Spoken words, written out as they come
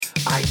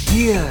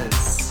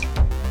Ideas.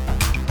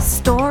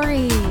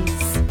 Stories.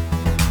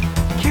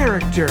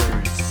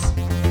 Characters.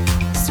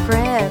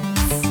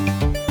 Scripts.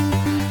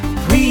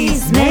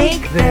 Please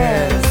make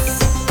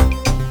this.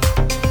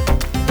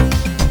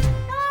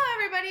 Hello,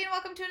 everybody, and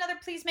welcome to another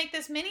Please Make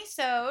This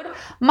Minisode.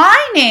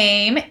 My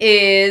name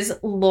is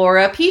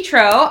Laura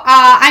Petro.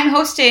 I'm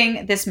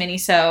hosting this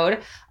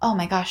Minisode. Oh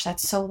my gosh,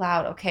 that's so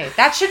loud. Okay,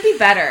 that should be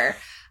better.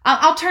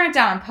 I'll turn it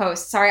down in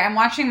post. Sorry, I'm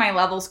watching my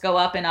levels go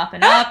up and up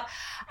and up.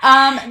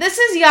 This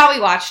is Yeah,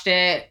 We Watched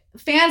It.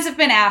 Fans have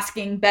been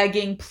asking,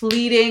 begging,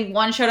 pleading.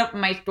 One showed up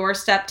on my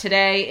doorstep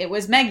today. It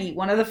was Meggie,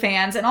 one of the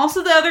fans, and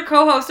also the other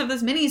co-host of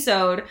this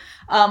mini-sode.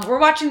 We're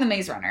watching The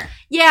Maze Runner.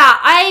 Yeah,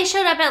 I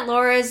showed up at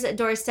Laura's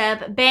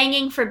doorstep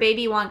banging for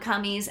baby want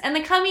cummies, and the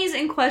cummies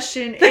in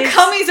question The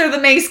cummies are the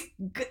maze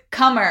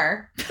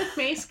cummer. The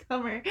maze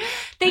cummer.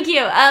 Thank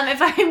you.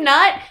 If I'm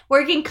not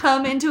working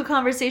cum into a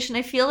conversation,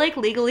 I feel like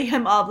legally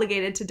I'm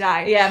obligated to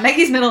die. Yeah,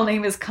 Maggie's middle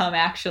name is Cum,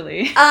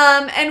 actually.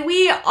 And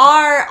we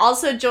are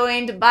also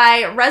joined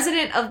by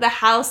resident of the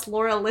house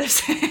Laura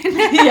lives in.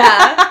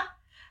 Yeah.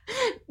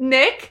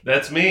 Nick?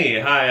 That's me.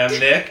 Hi, I'm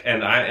Nick,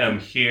 and I am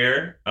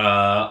here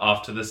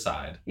off to the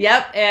side.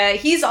 Yep.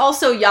 He's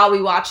also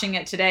Yaoi watching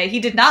it today. He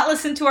did not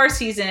listen to our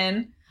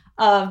season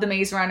of The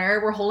Maze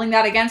Runner. We're holding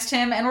that against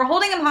him, and we're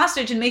holding him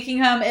hostage and making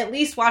him at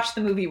least watch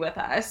the movie with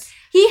us.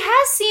 He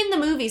has seen the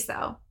movies,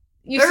 though.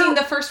 You've seen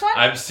the first one?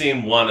 I've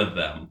seen one of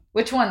them.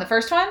 Which one? The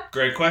first one?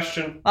 Great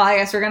question. Well, I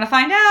guess we're going to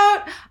find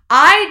out.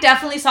 I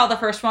definitely saw the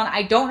first one.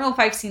 I don't know if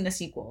I've seen the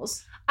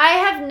sequels. I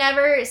have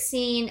never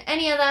seen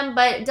any of them,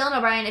 but Dylan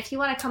O'Brien, if you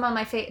want to come on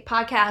my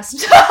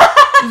podcast,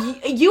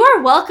 you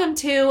are welcome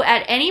to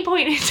at any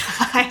point in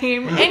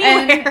time,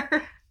 anywhere.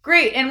 And,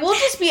 great. And we'll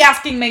just be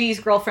asking Maggie's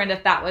girlfriend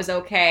if that was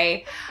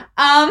okay.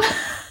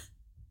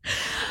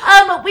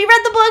 We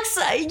read the books.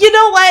 You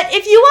know what?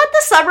 If you want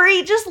the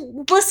summary, just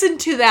listen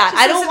to that.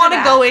 I don't want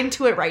to go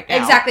into it right now.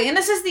 Exactly. And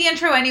this is the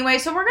intro anyway,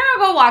 so we're going to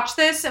go watch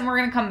this, and we're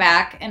going to come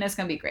back, and it's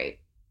going to be great.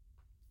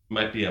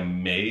 Might be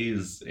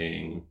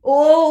amazing.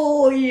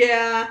 Oh,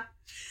 yeah.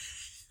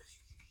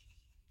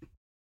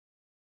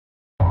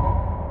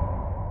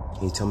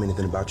 Can you tell me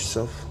anything about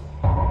yourself?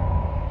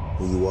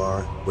 Who you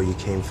are, where you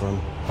came from?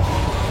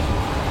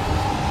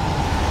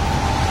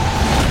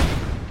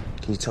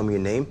 Can you tell me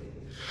your name?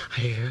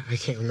 I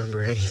can't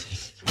remember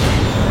anything.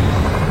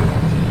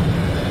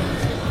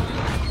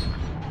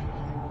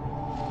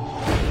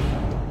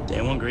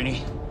 Day one,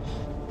 Greenie.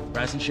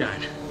 Rise and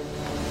shine.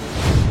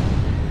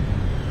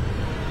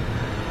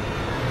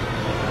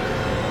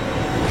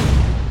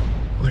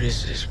 What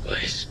is this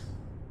place?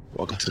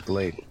 Welcome to the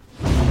lake.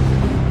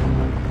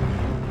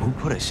 Who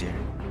put us here?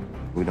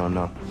 We don't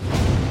know.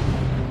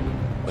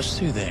 What's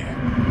through there?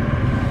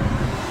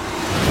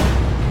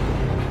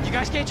 You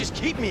guys can't just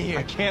keep me here.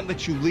 I can't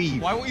let you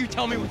leave. Why won't you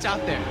tell me what's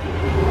out there?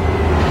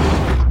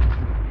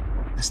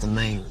 That's the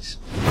maze.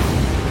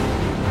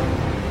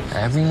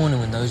 Every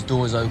morning when those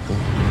doors open,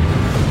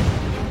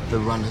 the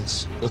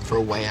runners look for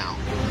a way out.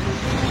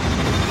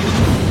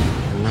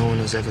 And no one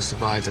has ever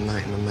survived a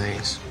night in the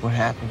maze. What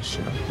happens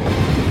to them?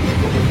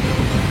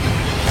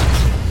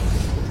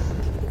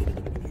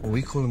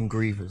 We call them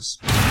grievers.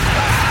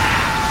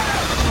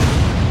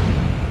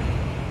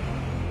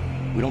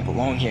 We don't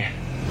belong here.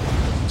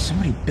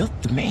 Somebody built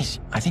the maze.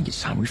 I think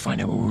it's time we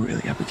find out what we're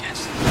really up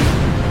against.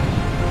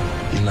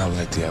 You're not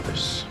like the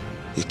others.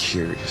 You're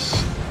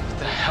curious. What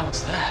the hell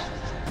is that?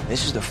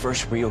 This is the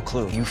first real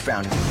clue. You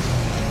found it.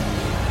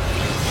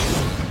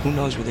 Who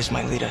knows where this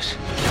might lead us?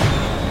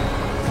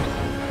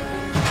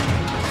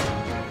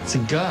 It's a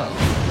girl.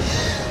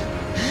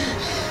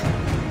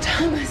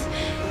 Thomas.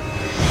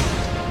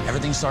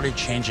 Everything started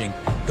changing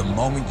the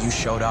moment you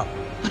showed up.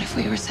 What if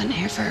we were sent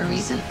here for a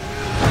reason?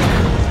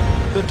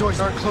 The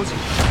doors aren't closing.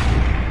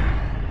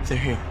 They're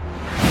here.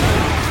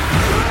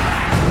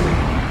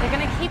 They're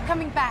gonna keep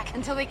coming back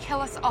until they kill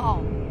us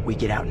all. We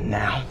get out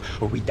now,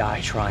 or we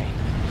die trying.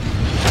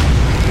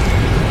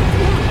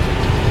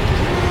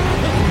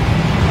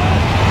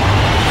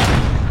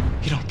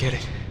 You don't get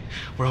it.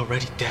 We're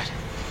already dead.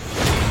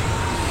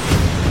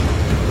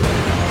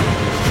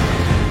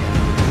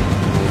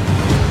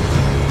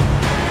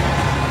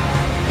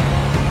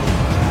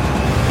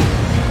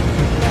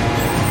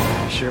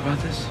 You sure about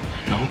this?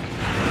 No.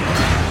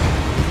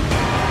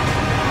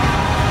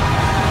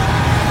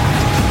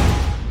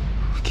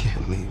 We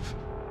can't leave.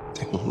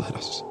 They won't let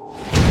us.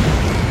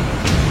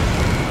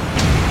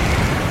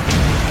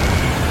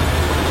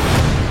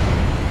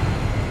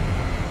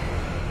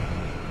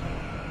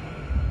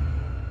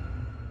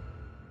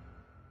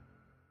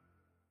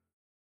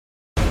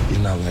 You're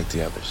not like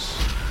the others.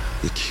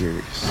 You're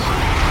curious.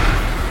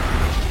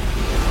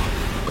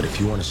 But if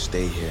you want to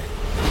stay here,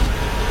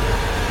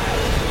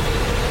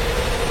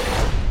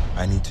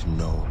 I need to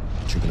know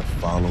that you're gonna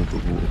follow the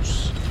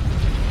rules.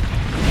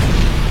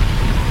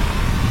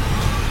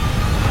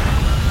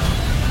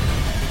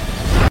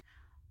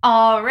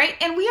 All right,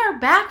 and we are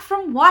back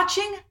from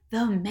watching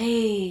The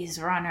Maze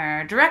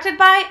Runner, directed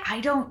by, I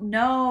don't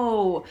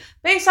know,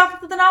 based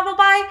off of the novel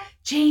by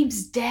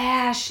James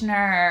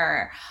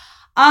Dashner.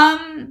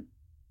 And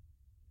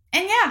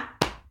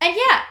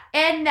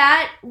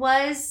that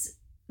was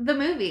the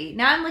movie.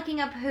 Now I'm looking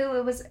up who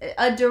it was.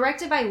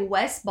 Directed by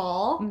Wes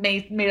Ball.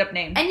 Made up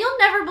name. And you'll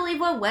never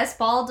believe what Wes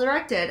Ball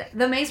directed.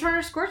 The Maze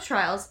Runner Scorch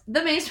Trials.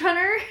 The Maze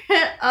Runner,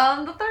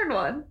 the third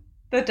one.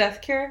 The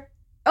Death Cure.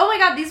 Oh my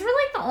god, these were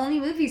like the only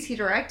movies he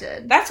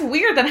directed. That's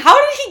weird. Then how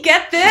did he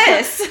get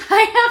this?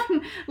 I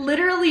have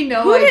literally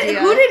no idea.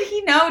 Who did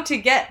he know to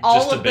get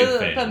all Just a of big the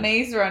fan.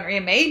 Maze Runner? Yeah,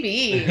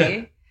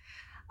 maybe.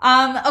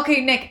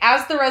 Okay, Nick,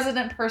 as the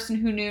resident person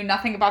who knew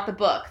nothing about the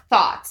book,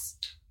 thoughts?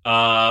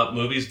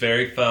 Movie's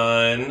very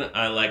fun.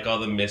 I like all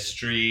the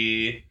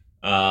mystery.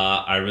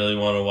 I really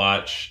want to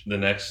watch the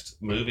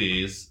next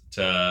movies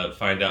to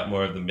find out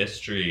more of the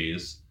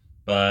mysteries.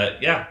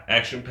 But yeah,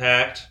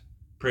 action-packed,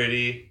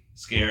 pretty,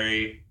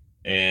 scary,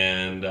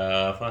 and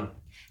fun.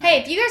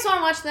 Hey, if you guys want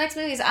to watch the next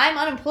movies, I'm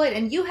unemployed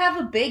and you have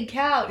a big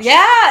couch.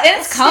 Yeah,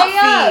 it's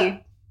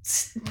comfy.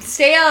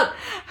 Stay up.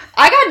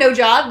 I got no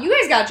job. You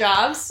guys got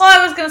jobs.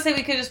 Well, I was going to say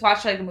we could just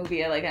watch like a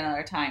movie at like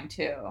another time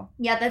too.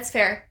 Yeah, that's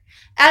fair.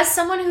 As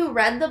someone who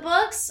read the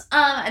books,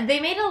 they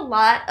made a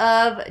lot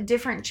of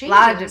different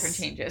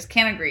changes.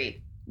 Can't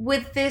agree.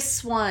 With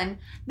this one,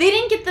 they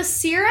didn't get the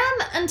serum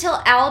until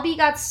Albie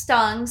got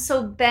stung,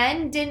 so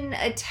Ben didn't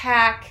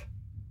attack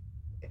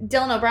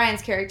Dylan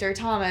O'Brien's character,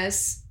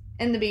 Thomas,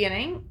 in the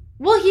beginning.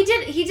 Well, he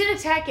did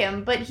attack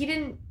him, but he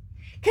didn't...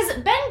 Because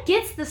Ben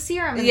gets the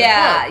serum in the book,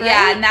 right?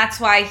 Yeah, and that's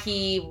why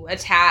he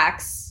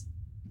attacks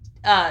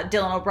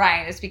Dylan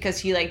O'Brien, is because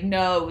he, like,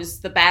 knows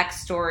the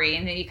backstory,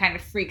 and then he kind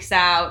of freaks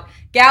out.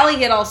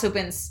 Gally had also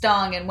been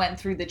stung and went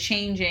through the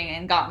changing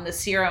and gotten the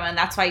serum, and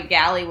that's why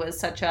Gally was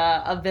such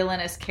a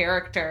villainous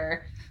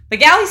character. But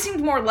Gally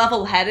seemed more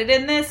level-headed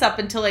in this up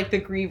until, like, the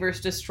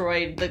Grievers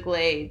destroyed the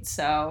Glade,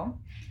 so...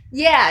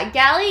 Yeah,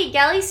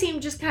 Gally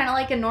seemed just kind of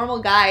like a normal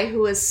guy who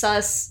was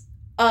sus,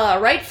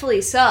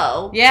 rightfully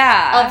so,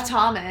 of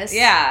Thomas.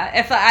 Yeah,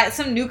 if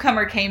some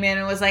newcomer came in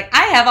and was like,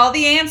 I have all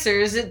the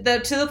answers to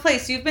the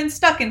place you've been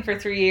stuck in for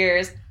 3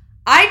 years,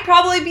 I'd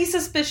probably be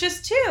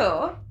suspicious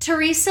too.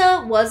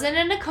 Teresa wasn't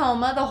in a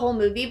coma the whole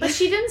movie, but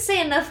she didn't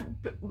say enough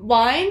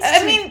lines.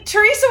 I mean,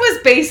 Teresa was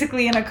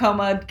basically in a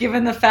coma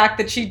given the fact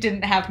that she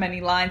didn't have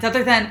many lines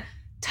other than,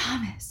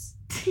 Thomas.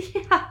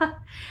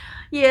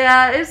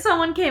 Yeah, if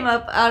someone came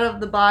up out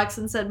of the box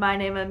and said my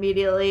name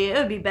immediately, it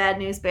would be Bad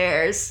News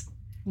Bears.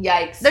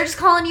 Yikes. They're just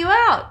calling you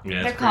out.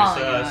 Yeah, They're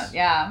calling you out,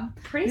 yeah.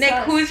 Nick,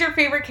 sus. who is your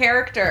favorite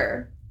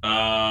character?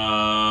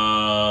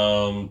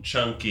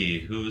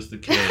 Chunky. Who was the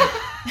kid?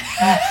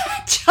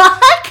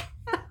 Chuck?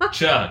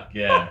 Chuck,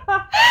 yeah. You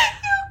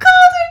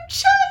called him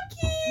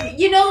Chunky!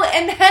 You know,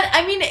 and then,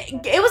 I mean,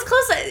 it was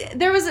close.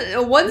 There was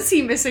a one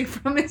C missing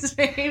from his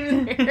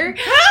name there.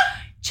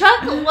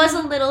 Chuck was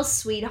a little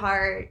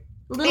sweetheart.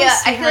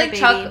 I feel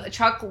like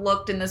Chuck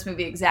looked in this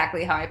movie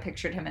exactly how I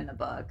pictured him in the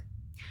book.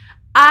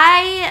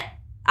 I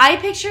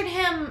pictured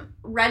him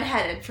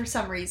redheaded for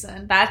some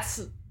reason.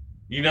 That's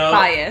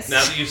biased.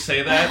 Now that you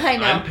say that, I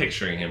know. I'm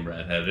picturing him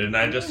redheaded, and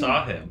I just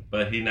saw him,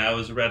 but he now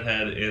is a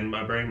redhead in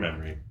my brain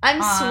memory.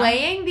 I'm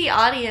swaying the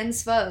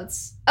audience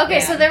votes. Okay,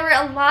 so there were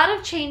a lot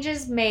of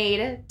changes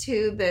made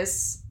to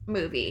this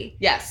movie.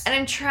 Yes. And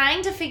I'm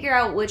trying to figure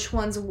out which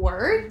ones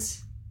worked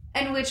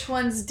and which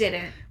ones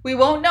didn't. We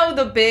won't know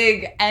the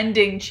big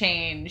ending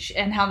change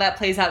and how that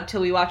plays out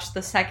till we watch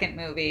the second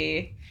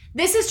movie.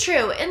 This is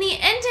true. In the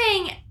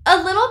ending,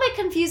 a little bit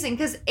confusing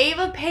because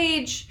Ava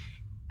Page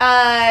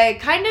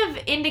kind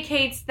of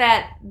indicates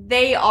that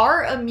they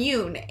are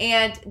immune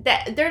and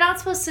that they're not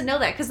supposed to know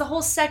that because the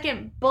whole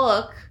second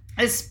book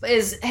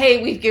is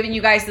hey, we've given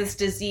you guys this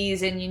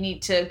disease and you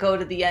need to go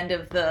to the end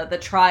of the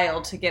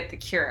trial to get the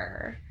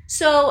cure.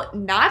 So,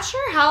 not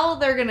sure how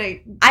they're going to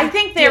I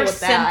think they're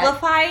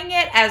simplifying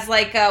it as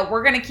like,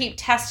 we're going to keep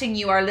testing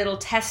you, our little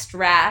test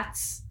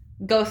rats,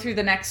 go through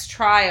the next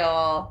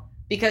trial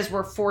because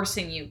we're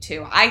forcing you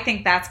to. I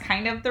think that's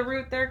kind of the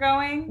route they're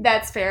going.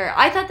 That's fair.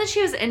 I thought that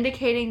she was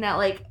indicating that,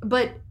 like,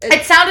 but...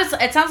 It sounds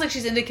like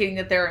she's indicating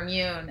that they're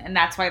immune and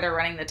that's why they're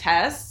running the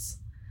tests.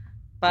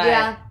 But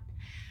yeah.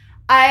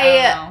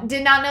 I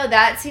did not know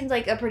that. Seems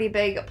like a pretty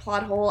big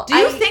plot hole. Do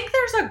you think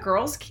there's a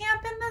girls'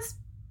 camp in this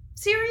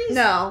series?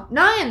 No,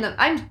 not in the...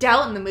 I'm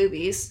doubting the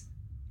movies.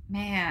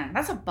 Man,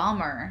 that's a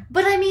bummer.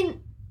 But I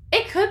mean,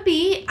 it could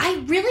be.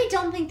 I really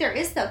don't think there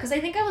is though, because I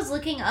think I was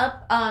looking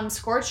up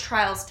Scorch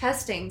Trials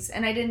testings,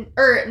 and I didn't,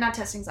 or not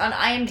testings, on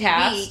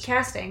IMDb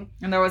casting,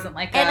 and there wasn't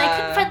like, and I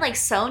couldn't find like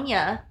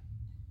Sonia.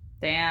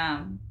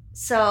 Damn.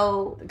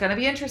 So gonna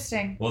be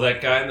interesting. Well, that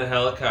guy in the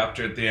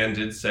helicopter at the end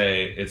did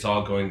say it's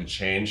all going to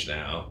change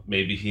now.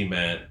 Maybe he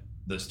meant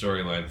the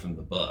storyline from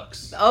the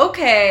books.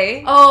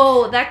 Okay.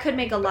 Oh, that could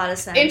make a lot of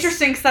sense.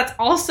 Interesting, because that's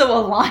also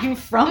a line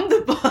from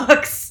the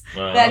books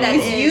that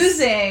he's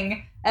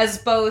using as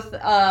both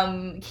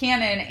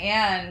canon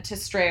and to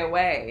stray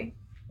away.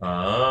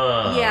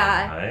 Oh,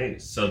 yeah.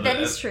 nice. So that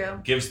is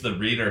true. Gives the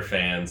reader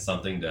fans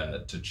something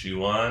to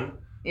chew on.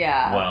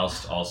 Yeah.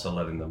 whilst also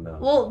letting them know.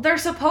 Well, they're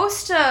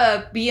supposed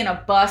to be in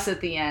a bus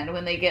at the end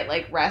when they get,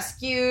 like,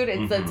 rescued.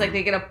 It's like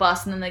they get a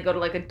bus and then they go to,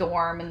 like, a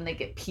dorm and they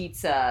get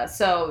pizza.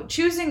 So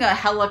choosing a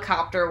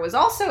helicopter was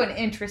also an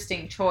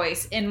interesting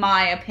choice, in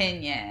my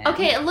opinion.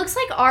 Okay, it looks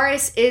like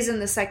Aris is in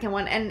the second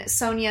one and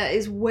Sonia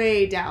is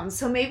way down.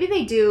 So maybe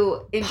they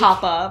do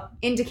Pop up.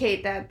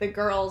 indicate that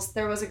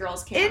there was a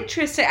girls' camp.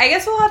 Interesting. I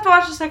guess we'll have to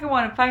watch the second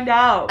one and find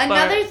out.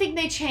 Another thing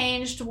they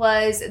changed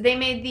was they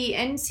made the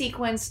end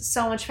sequence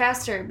so much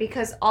faster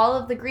because all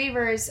of the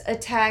grievers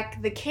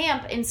attack the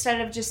camp instead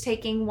of just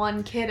taking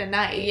one kid a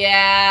night.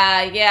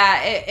 Yeah.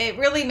 It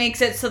really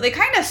makes it so they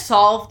kind of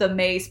solve the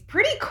maze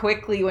pretty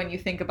quickly when you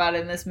think about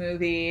it in this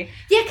movie.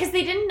 Yeah, because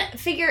they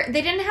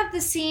didn't have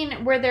the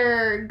scene where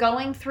they're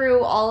going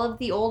through all of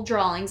the old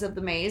drawings of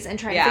the maze and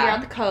trying to figure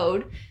out the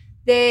code.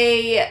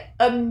 They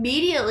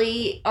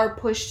immediately are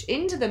pushed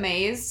into the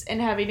maze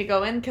and having to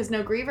go in because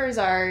no grievers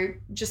are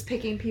just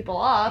picking people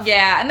off.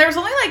 Yeah, and there was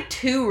only like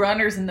 2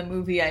 runners in the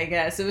movie, I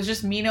guess. It was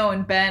just Mino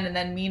and Ben and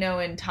then Mino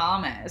and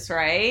Thomas,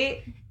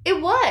 right?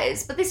 It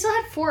was, but they still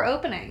had 4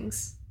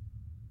 openings.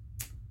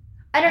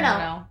 I don't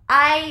know.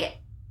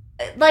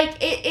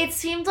 It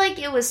seemed like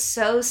it was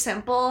so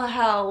simple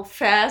how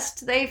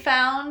fast they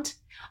found.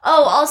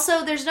 Oh,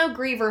 also, there's no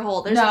griever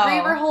hole. There's a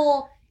griever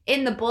hole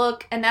in the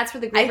book, and that's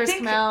where the grievers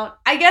come out.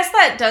 I guess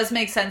that does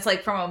make sense,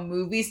 like, from a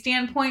movie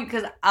standpoint,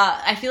 because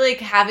I feel like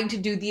having to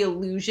do the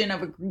illusion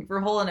of a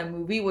griever hole in a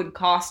movie would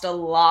cost a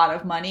lot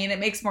of money, and it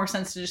makes more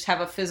sense to just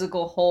have a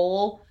physical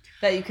hole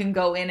that you can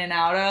go in and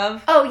out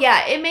of. Oh,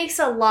 yeah, it makes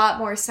a lot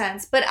more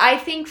sense. But I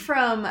think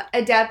from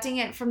adapting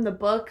it from the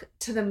book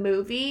to the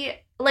movie,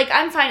 like,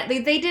 I'm fine.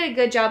 They did a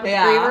good job with the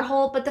griever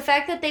hole, but the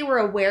fact that they were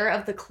aware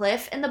of the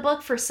cliff in the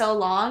book for so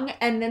long,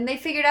 and then they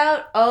figured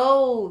out,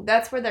 oh,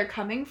 that's where they're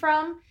coming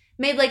from,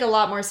 made, like, a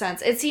lot more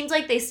sense. It seems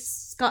like they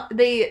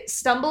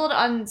stumbled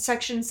on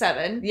Section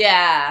 7.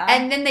 Yeah.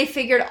 And then they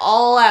figured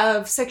all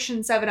of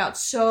Section 7 out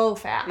so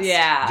fast.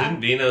 Yeah.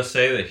 Didn't Vino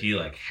say that he,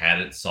 like,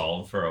 had it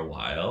solved for a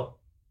while?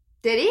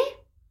 Did he?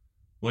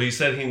 Well, he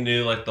said he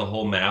knew, like, the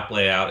whole map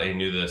layout and he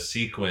knew the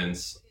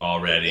sequence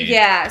already.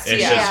 Yes.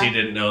 It's just he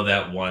didn't know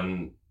that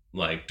one,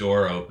 like,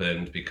 door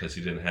opened because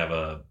he didn't have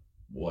a,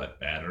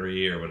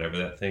 battery or whatever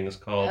that thing is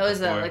called. It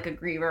was like a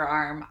griever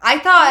arm. I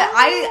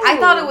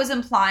thought it was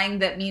implying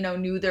that Mino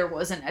knew there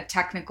wasn't a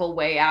technical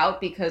way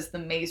out because the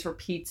maze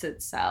repeats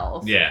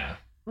itself. Yeah.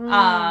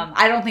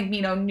 I don't think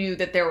Mino knew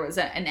that there was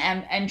an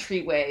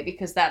entryway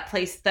because that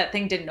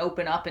thing didn't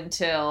open up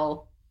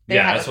until...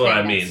 that's what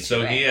I mean.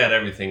 So he had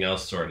everything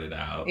else sorted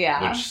out.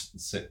 Yeah. Which,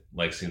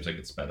 like, seems like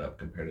it's sped up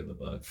compared to the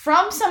book.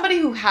 From somebody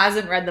who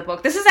hasn't read the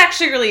book, this is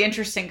actually really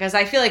interesting because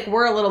I feel like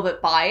we're a little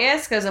bit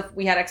biased because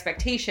we had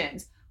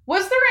expectations.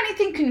 Was there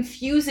anything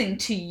confusing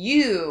to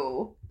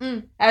you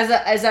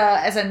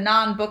as a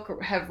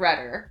non-book have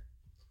reader?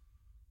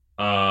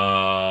 No.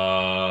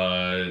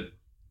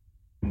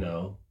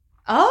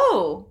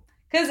 Oh.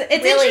 Because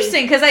it's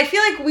interesting because I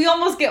feel like we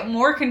almost get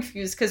more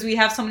confused because we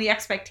have so many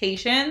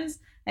expectations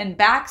and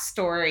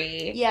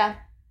backstory. Yeah.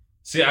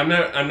 See, I'm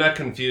not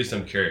confused.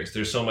 I'm curious.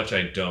 There's so much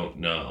I don't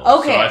know.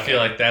 Okay. So I feel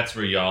like that's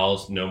where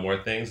y'all know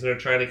more things that are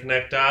trying to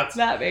connect dots.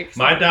 That makes sense.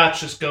 My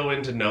dots just go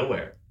into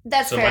nowhere.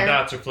 That's so fair. My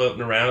dots are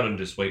floating around and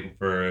just waiting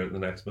for the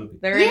next movie.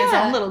 They're in his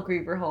own little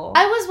griever hole.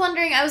 I was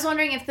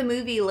wondering if the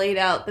movie laid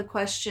out the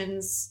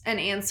questions and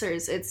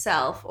answers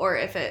itself, or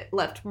if it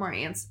left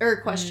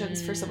more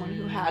questions for someone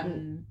who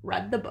hadn't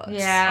read the books.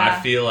 Yeah.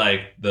 I feel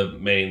like the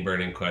main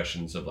burning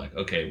questions of, like,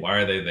 okay, why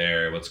are they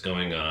there? What's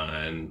going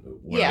on?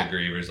 What are the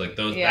grievers? Like,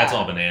 those, that's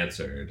all been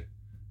answered.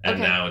 And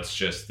now it's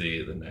just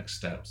the next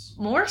steps.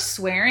 More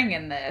swearing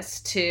in this,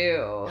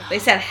 too. They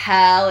said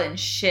hell and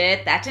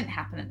shit. That didn't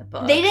happen in the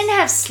book. They didn't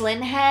have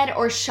Slinhead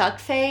or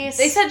Shuckface.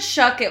 They said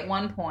shuck at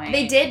one point.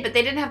 They did, but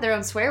they didn't have their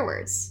own swear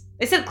words.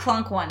 They said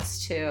clunk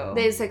once, too.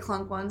 They said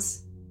clunk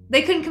once.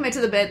 They couldn't commit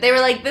to the bit. They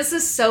were like, this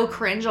is so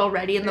cringe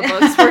already in the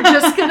books. We're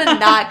just going to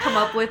not come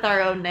up with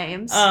our own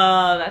names.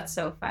 Oh, that's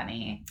so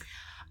funny.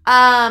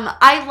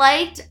 I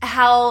liked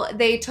how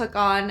they took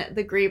on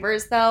the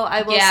grievers, though.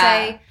 I will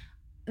say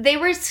they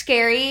were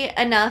scary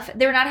enough.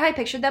 They were not how I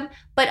pictured them,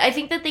 but I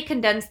think that they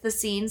condensed the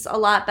scenes a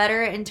lot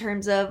better in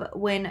terms of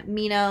when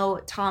Mino,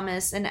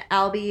 Thomas, and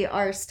Albie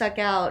are stuck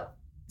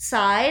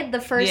outside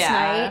the first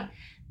night.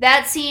 In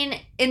that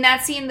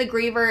scene, the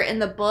griever in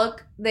the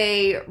book,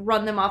 they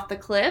run them off the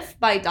cliff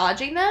by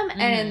dodging them,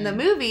 and in the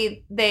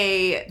movie,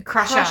 they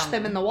crush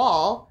them in the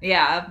wall.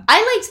 Yeah.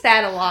 I liked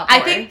that a lot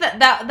more. I think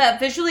that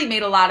visually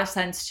made a lot of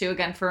sense, too,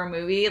 again, for a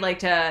movie, like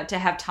to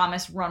have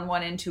Thomas run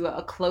one into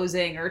a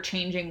closing or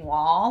changing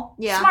wall.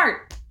 Yeah.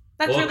 Smart.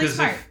 That's really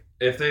smart.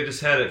 if they just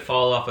had it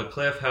fall off a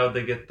cliff, how would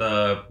they get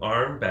the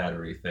arm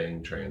battery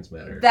thing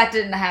transmitter? That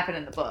didn't happen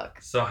in the book.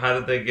 So how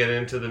did they get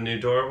into the new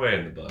doorway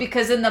in the book?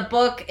 Because in the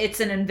book,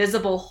 it's an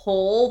invisible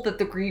hole that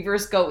the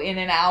Grievers go in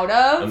and out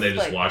of. And they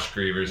just watch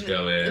Grievers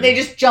go in. They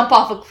just jump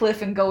off a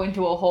cliff and go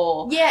into a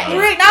hole. Yeah.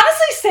 Right,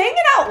 honestly, saying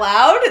it out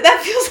loud,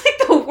 that feels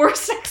like the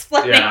worst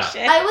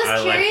explanation. I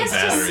was like curious the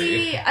to battery.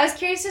 see. I was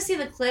curious to see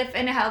the cliff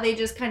and how they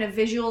just kind of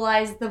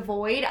visualize the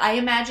void. I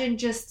imagine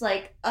just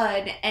like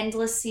an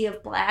endless sea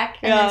of black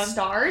and then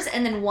stars,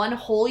 and then one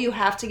hole you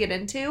have to get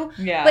into.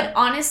 Yeah. But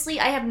honestly,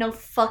 I have no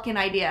fucking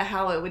idea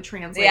how it would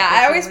translate. Yeah,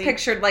 I always visually.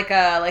 pictured like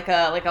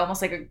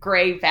almost like a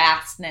gray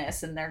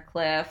vastness in their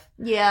cliff.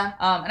 Yeah.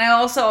 And I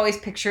also always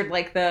pictured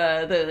like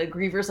the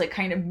Grievers like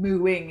kind of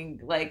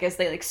mooing like as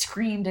they like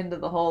screamed into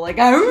the hole like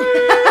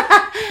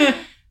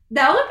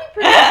That would be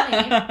pretty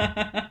funny.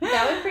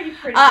 That would be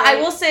pretty I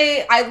great. will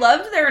say I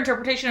loved their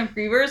interpretation of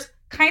Grievers.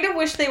 Kind of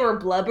wish they were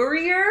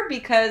blubberier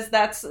because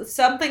that's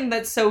something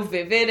that's so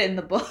vivid in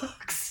the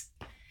books.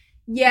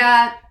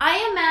 Yeah,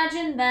 I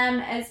imagine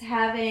them as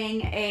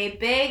having a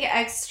big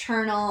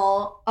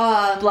external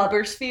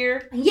Blubber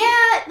sphere.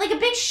 Yeah, like a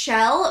big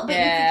shell, but you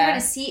Yeah. could kind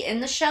of see in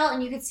the shell,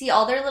 and you could see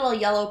all their little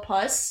yellow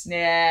pus.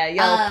 Yeah,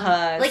 yellow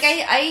pus. Like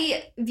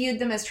I viewed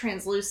them as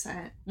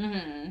translucent,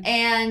 Mm-hmm.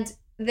 and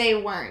they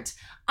weren't.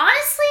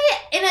 Honestly,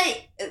 in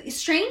a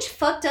strange,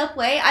 fucked up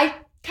way, I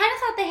kind of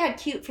thought they had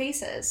cute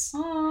faces.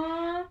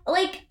 Aww.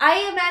 Like,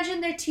 I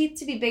imagined their teeth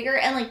to be bigger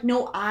and, like,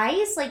 no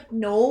eyes, like,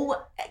 no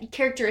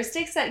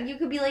characteristics that you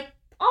could be like,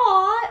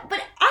 aw. But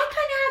I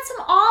kind of had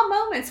some aw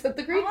moments with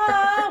the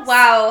Grievers.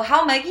 Wow,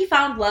 how Meggie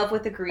found love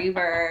with the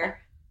Griever.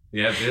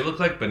 Yeah, they look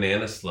like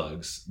banana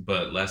slugs,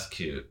 but less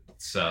cute.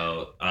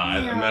 So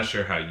I'm not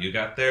sure how you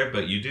got there,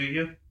 but you do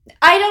you.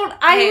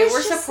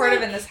 We're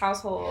supportive in this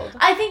household.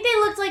 I think they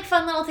looked like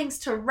fun little things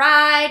to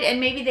ride, and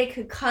maybe they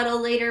could cuddle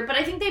later, but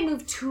I think they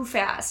move too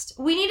fast.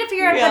 We need to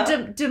figure out how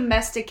to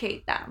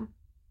domesticate them.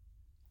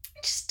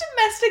 Just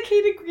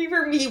domesticated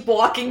Griever, me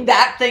walking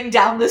that thing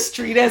down the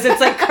street as it's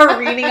like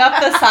careening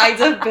up the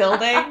sides of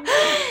buildings.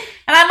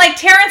 And I'm like,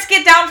 Terrence,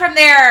 get down from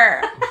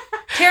there.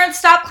 Terrence,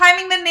 stop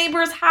climbing the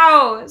neighbor's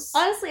house.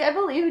 Honestly, I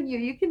believe in you.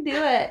 You can do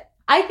it.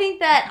 I think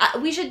that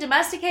we should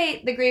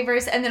domesticate the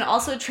Grievers and then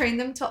also train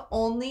them to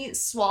only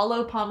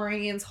swallow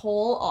Pomeranians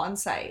whole on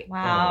sight.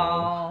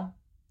 Wow.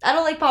 I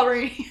don't like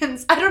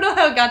Pomeranians. I don't know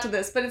how it got to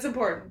this, but it's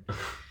important.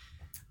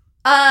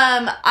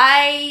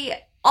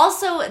 I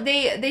also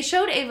they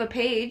showed Ava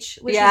Page,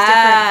 which was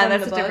different from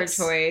that's the a different books.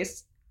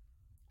 choice.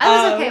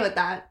 I was okay with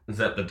that. Is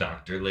that the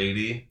doctor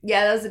lady?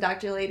 Yeah, that was the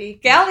doctor lady.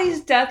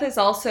 Galley's death is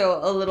also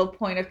a little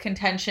point of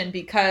contention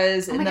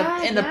because in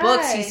the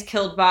books he's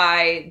killed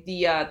by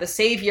the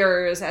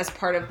saviors as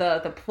part of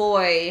the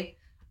ploy.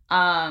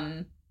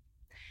 That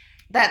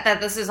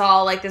this is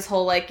all like this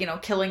whole like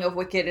killing of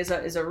Wicked is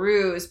a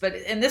ruse, but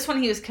in this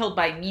one he was killed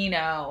by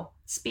Mino,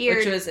 speared,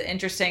 which was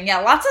interesting.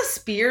 Yeah, lots of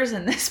spears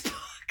in this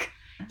book.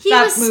 He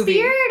was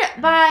speared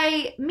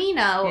by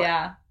Mino.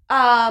 Yeah.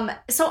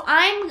 So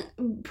I'm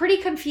pretty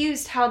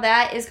confused how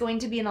that is going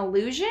to be an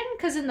illusion,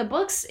 because in the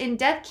books, in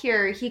Death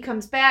Cure, he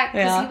comes back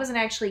because he wasn't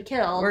actually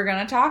killed. We're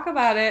gonna talk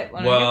about it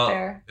when we get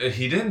there.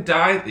 He didn't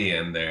die at the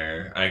end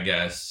there, I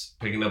guess,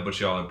 picking up what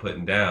y'all are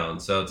putting down.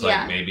 So it's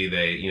like maybe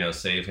they,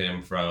 save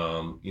him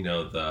from,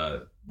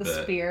 the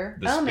spear.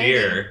 The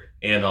spear,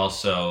 and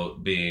also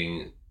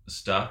being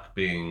stuck,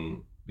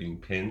 being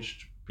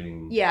pinched,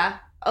 being... Yeah.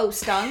 Oh,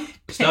 stung?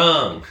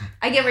 Stung.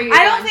 I get where you're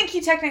I don't think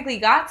he technically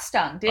got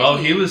stung, did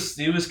he? He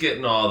was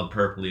getting all the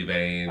purpley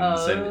veins,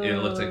 and it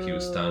looked like he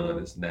was stung on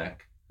his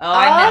neck.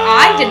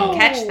 I didn't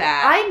catch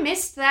that. I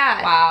missed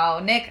that.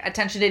 Wow, Nick,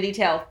 attention to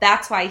detail.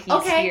 That's why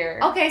he's here.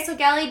 Okay, so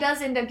Galley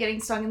does end up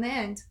getting stung in the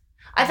end.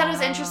 I thought it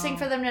was interesting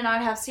for them to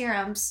not have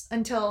serums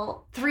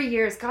until 3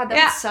 years. God,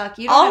 that would suck.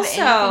 You don't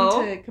have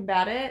anything to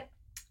combat it.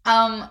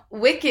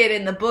 Wicked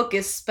in the book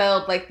is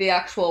spelled like the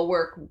actual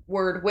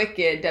word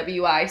wicked,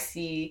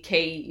 W-I-C-K-D.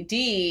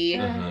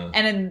 Uh-huh.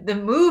 And in the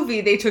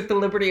movie, they took the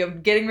liberty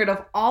of getting rid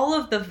of all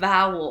of the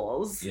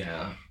vowels.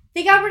 Yeah.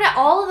 They got rid of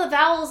all of the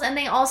vowels, and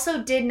they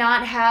also did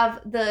not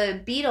have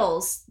the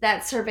beetles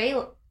that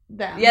surveil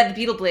them. Yeah, the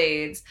beetle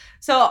blades.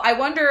 So I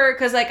wonder,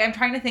 because I'm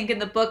trying to think in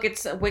the book,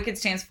 Wicked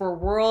stands for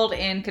World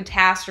and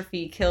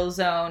Catastrophe Kill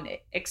Zone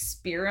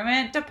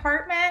Experiment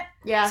Department.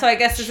 Yeah. So I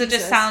guess does it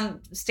just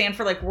stand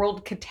for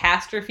World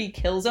Catastrophe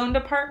Kill Zone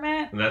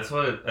Department? That's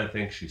what I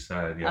think she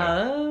said.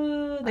 Yeah.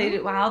 Oh, they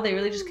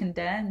really just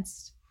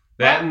condensed.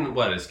 That and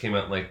it came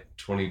out in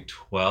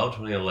 2012,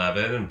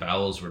 2011, and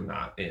vowels were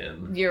not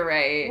in. You're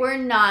right. We're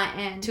not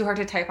in. Too hard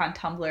to type on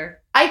Tumblr.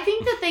 I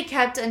think that they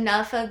kept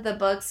enough of the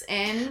books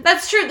in.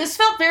 That's true. This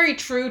felt very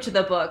true to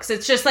the books.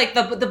 It's just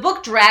the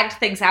book dragged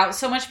things out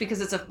so much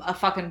because it's a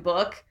fucking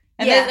book.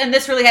 And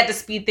this really had to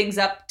speed things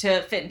up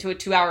to fit into a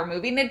 2-hour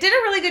movie. And it did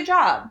a really good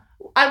job.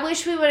 I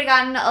wish we would have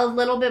gotten a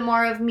little bit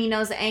more of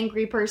Mino's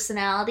angry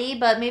personality,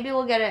 but maybe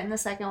we'll get it in the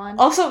second one.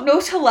 Also, no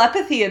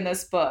telepathy in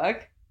this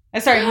book.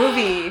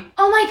 Movie.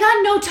 Oh my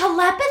god, no,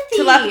 telepathy.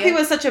 Telepathy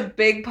was such a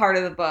big part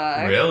of the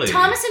book. Really?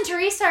 Thomas and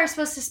Teresa are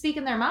supposed to speak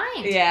in their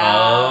mind. Yeah.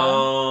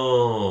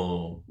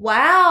 Oh.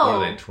 Wow.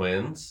 Were they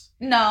twins?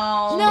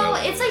 No. No,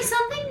 it's like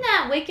something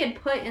that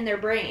Wicked put in their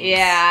brains.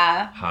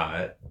 Yeah.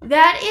 Hot.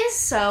 That is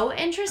so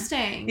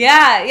interesting.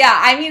 Yeah.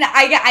 I mean,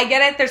 I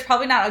get it. There's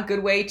probably not a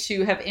good way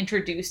to have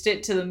introduced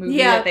it to the movie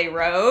that they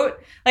wrote.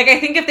 Like, I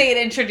think if they had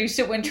introduced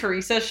it when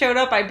Teresa showed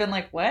up, I'd been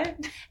like, what?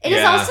 It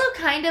is also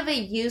kind of a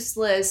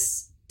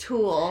useless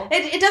tool.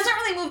 It doesn't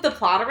really move the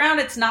plot around.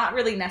 It's not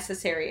really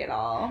necessary at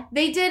all.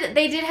 They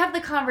did have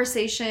the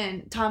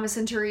conversation, Thomas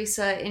and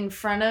Teresa, in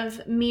front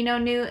of Mino,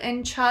 Newt,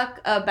 and Chuck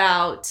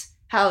about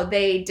how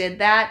they did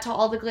that to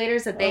all the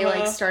Gladers, that they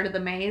like started the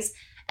maze.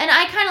 And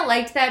I kind of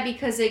liked that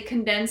because it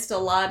condensed a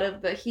lot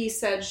of the he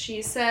said,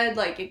 she said,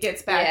 like it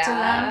gets back to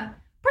them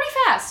pretty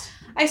fast.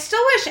 I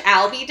still wish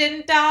Albie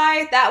didn't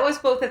die. That was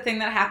both a thing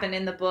that happened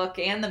in the book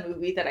and the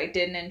movie that I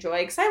didn't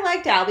enjoy because I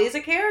liked Albie as a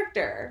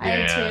character. I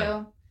did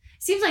too.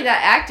 Seems like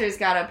that actor's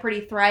got a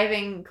pretty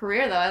thriving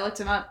career, though. I looked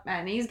him up,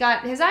 and he's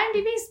got his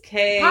IMDb's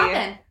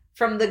popping.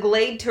 From the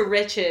glade to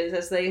riches,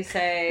 as they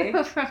say.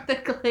 From the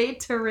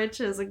glade to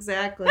riches,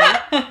 exactly. So,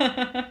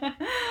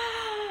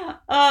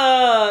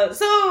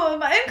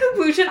 in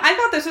conclusion, I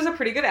thought this was a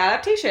pretty good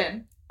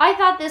adaptation. I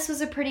thought this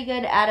was a pretty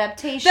good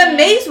adaptation. The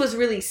maze was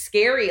really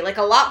scary, like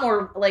a lot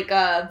more like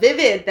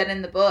vivid than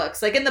in the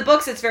books. Like in the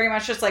books, it's very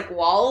much just like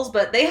walls,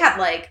 but they had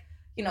like,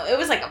 you know, it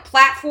was like a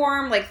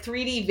platform, like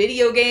 3D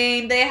video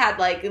game. They had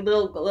like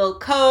little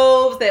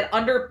coves, they had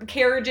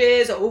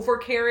undercarriages,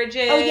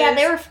 overcarriages. Oh yeah,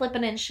 they were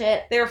flipping and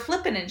shit. It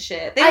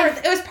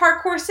was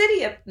Parkour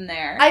City up in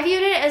there. I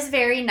viewed it as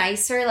very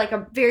nicer, like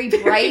a very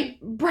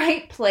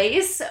bright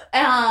place,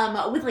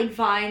 with like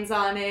vines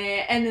on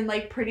it and then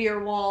like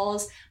prettier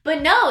walls.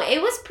 But no,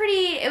 it was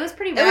pretty ragged. It was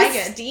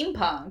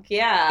steampunk,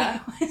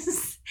 yeah.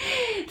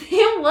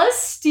 It was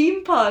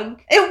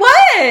steampunk. It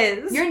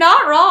was. You're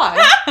not wrong.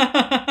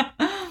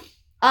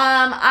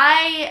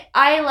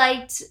 I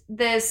liked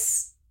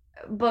this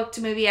book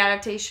to movie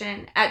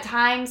adaptation. At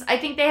times, I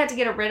think they had to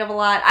get rid of a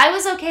lot. I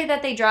was okay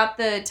that they dropped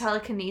the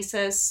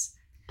telekinesis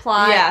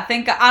plot. Yeah,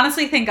 thank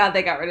God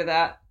they got rid of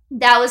that.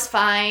 That was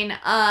fine.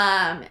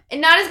 And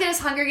not as good as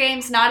Hunger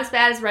Games, not as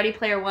bad as Ready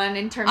Player One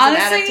in terms of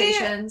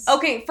adaptations.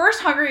 Okay, first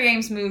Hunger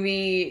Games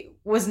movie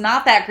was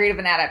not that great of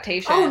an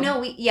adaptation. Oh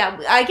no,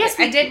 I guess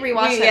we did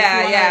rewatch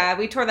that. Yeah,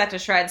 we tore that to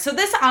shreds. So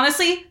this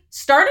honestly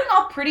starting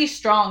off pretty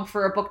strong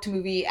for a book to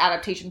movie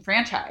adaptation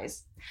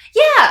franchise.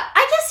 Yeah,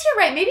 I guess you're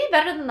right. Maybe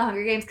better than the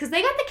Hunger Games because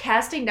they got the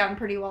casting down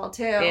pretty well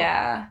too.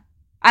 Yeah,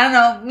 I don't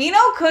know. Mino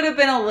could have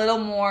been a little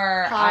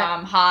more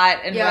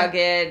hot and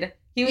rugged.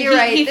 You're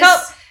right. He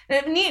felt.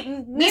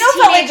 Mino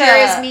felt like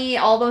is me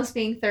almost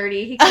being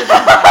 30. He could have been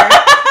hard.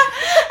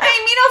 I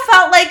mean, Mino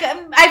felt like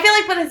I feel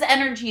like, but his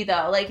energy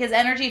though, like his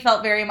energy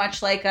felt very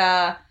much like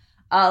a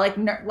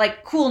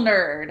like cool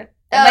nerd.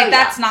 And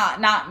that's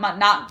not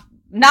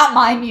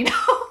my Mino.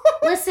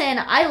 Listen,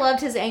 I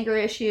loved his anger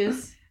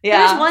issues.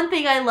 Yeah. There's one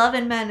thing I love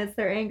in men, it's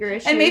their anger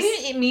issues. And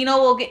maybe Mino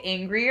will get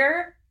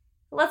angrier.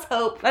 Let's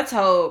hope.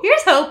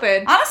 Here's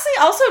hoping. Honestly,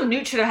 also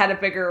Newt should have had a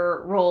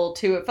bigger role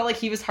too. It felt like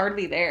he was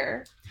hardly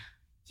there.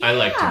 Yeah. I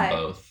liked them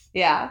both.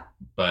 Yeah.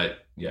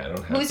 But yeah, I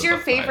don't have. Who's your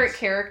favorite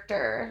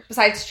character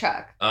besides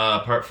Chuck?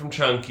 Apart from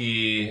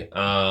Chunky,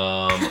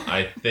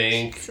 I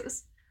think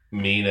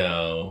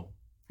Mino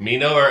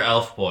or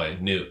Elf Boy,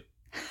 Newt.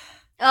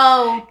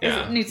 Oh,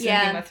 yeah. Newt's in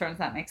Game of Thrones.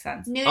 That makes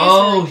sense. Newt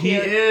really he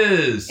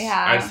is.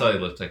 Yeah, I just thought he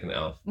looked like an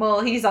elf.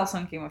 Well, he's also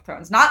in Game of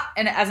Thrones, not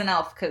as an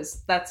elf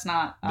because that's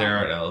not. There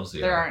aren't elves.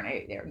 Yeah. There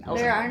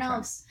aren't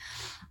elves.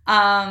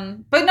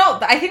 But no,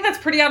 I think that's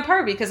pretty on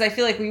par because I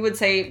feel like we would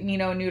say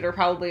Mino and Newt are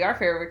probably our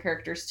favorite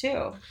characters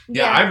too.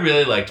 Yeah, I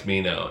really liked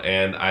Mino,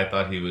 and I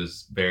thought he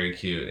was very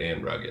cute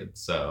and rugged.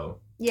 So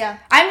yeah,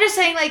 I'm just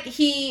saying, like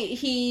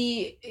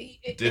he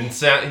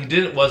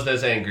wasn't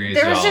as angry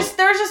as there was y'all.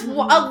 just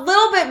a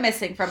little bit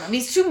missing from him.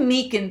 He's too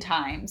meek in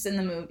times in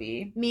the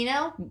movie.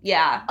 Mino?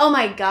 Yeah. Oh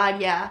my god,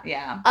 yeah.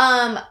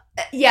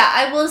 Yeah,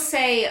 I will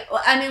say,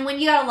 I mean, when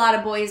you got a lot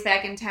of boys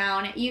back in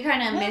town, you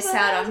kind of miss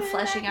out on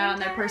fleshing out on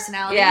their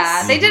personalities.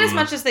 Yeah, they did as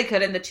much as they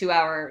could in the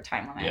 2-hour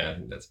time limit. Yeah, I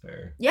think that's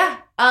fair. Yeah.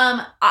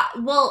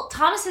 Well,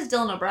 Thomas is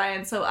Dylan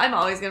O'Brien, so I'm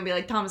always going to be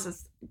like, Thomas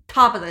is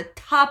top of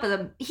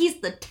the, he's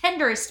the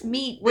tenderest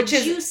meat, the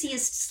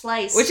juiciest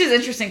slice. Which is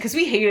interesting, because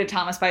we hated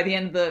Thomas by the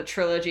end of the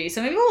trilogy,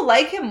 so maybe we'll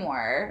like him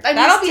more.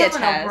 That'll be a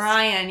test.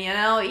 O'Brien, you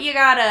know? You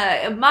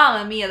gotta,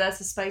 Mamma Mia, that's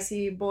a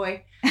spicy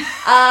boy.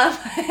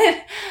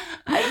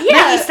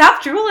 Maggie,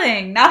 stop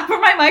drooling. Not for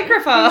my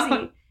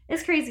microphone.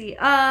 It's crazy.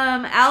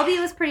 Albie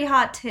was pretty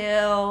hot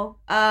too.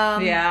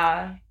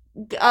 Yeah,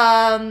 he's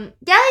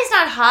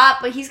not hot,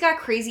 but he's got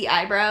crazy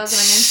eyebrows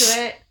and I'm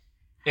into it.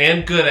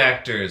 And good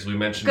actors, we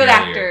mentioned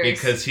earlier.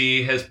 Because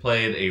he has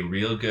played a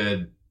real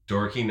good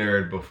dorky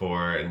nerd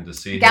before, and to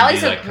see him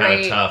be like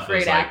kind of tough.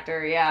 Great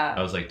actor, yeah.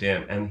 I was like,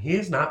 damn. And he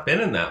has not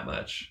been in that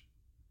much.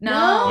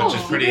 No. Which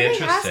is pretty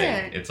interesting.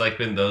 Hasn't. It's like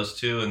been those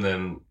two and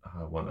then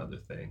one other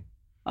thing.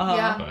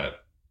 Yeah.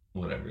 But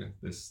whatever.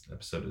 This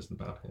episode isn't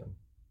about him.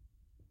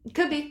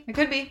 Could be. It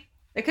could be.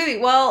 It could be.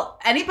 Well,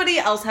 anybody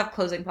else have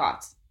closing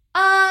thoughts?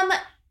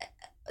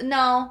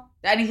 No.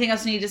 Anything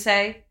else you need to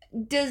say?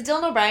 Does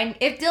Dylan O'Brien,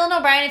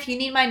 if you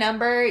need my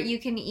number, you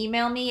can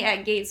email me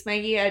at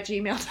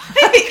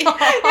gatesmeggie@gmail.com.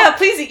 Yeah,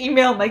 please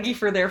email Meggie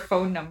for their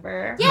phone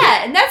number.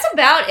 Yeah, and that's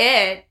about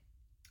it.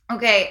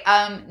 Okay,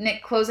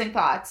 Nick, closing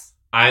thoughts.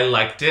 I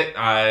liked it.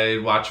 I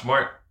watch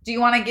more. Do you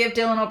want to give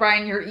Dylan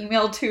O'Brien your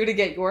email too to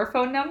get your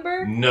phone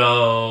number?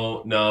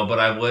 No, but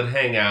I would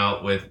hang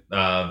out with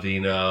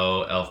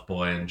Vino, Elf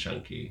Boy, and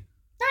Chunky.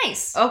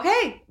 Nice.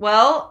 Okay,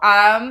 well,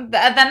 then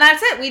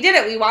that's it. We did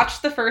it. We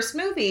watched the first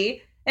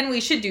movie. And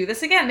we should do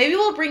this again. Maybe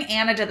we'll bring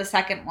Anna to the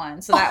second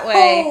one. So that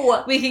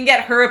way we can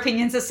get her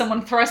opinions as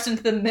someone thrust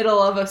into the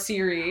middle of a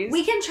series.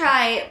 We can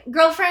try.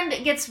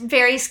 Girlfriend gets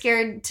very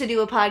scared to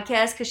do a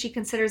podcast because she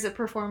considers it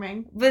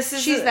performing.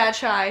 She's that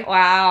shy.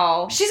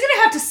 Wow. She's going to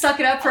have to suck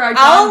it up for our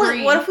John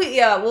Green. What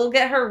if we'll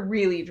get her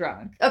really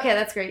drunk. Okay,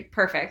 that's great.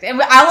 Perfect. And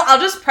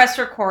I'll just press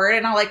record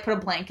and I'll like put a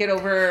blanket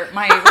over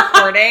my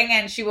recording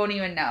and she won't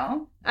even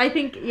know. I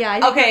think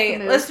okay,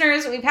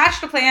 listeners, we've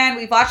hatched a plan.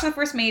 We've watched the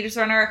first Maze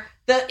Runner.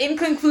 In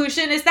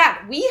conclusion is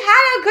that we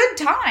had a good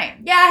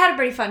time. Yeah, I had a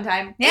pretty fun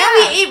time. Yeah.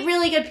 And we ate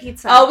really good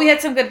pizza. Oh, we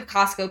had some good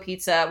Costco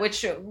pizza,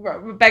 which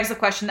begs the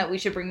question that we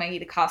should bring Meggie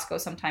to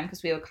Costco sometime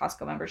because we have a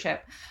Costco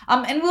membership.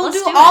 And we'll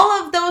do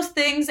all of those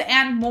things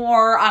and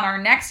more on our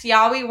next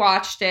Yeah, We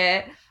Watched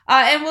It.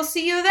 And we'll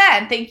see you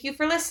then. Thank you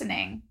for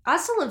listening.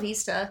 Hasta la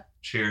vista.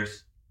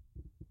 Cheers.